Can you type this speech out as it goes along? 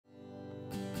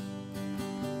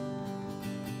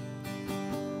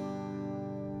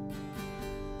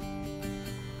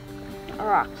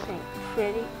rocks ain't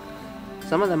pretty.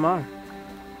 Some of them are.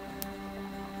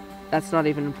 That's not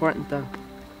even important though.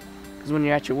 Because when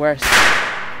you're at your worst,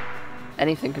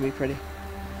 anything can be pretty.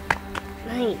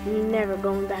 I ain't never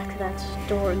going back to that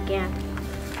store again.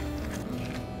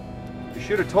 You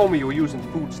should have told me you were using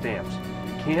food stamps.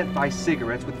 You can't buy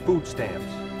cigarettes with food stamps.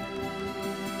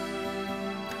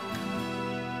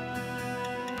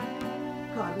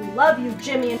 God, we love you,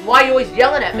 Jimmy. Why are you always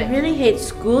yelling at me? I really hate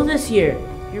school this year.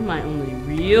 You're my only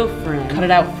real friend. Cut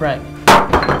it out, Fred.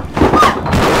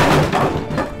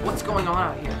 What's going on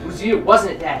out here? It was you,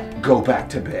 wasn't it, Dad? Go back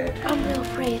to bed. I'm real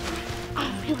afraid.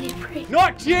 I'm really afraid.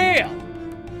 Not jail!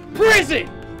 Prison!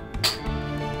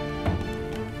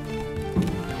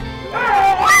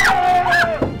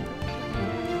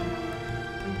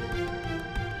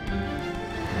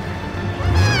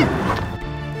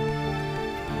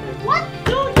 What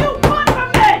do you want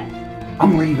from me?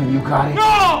 I'm leaving, you got it?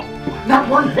 No! Not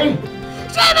one thing!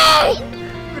 Jimmy!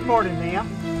 Good morning, ma'am.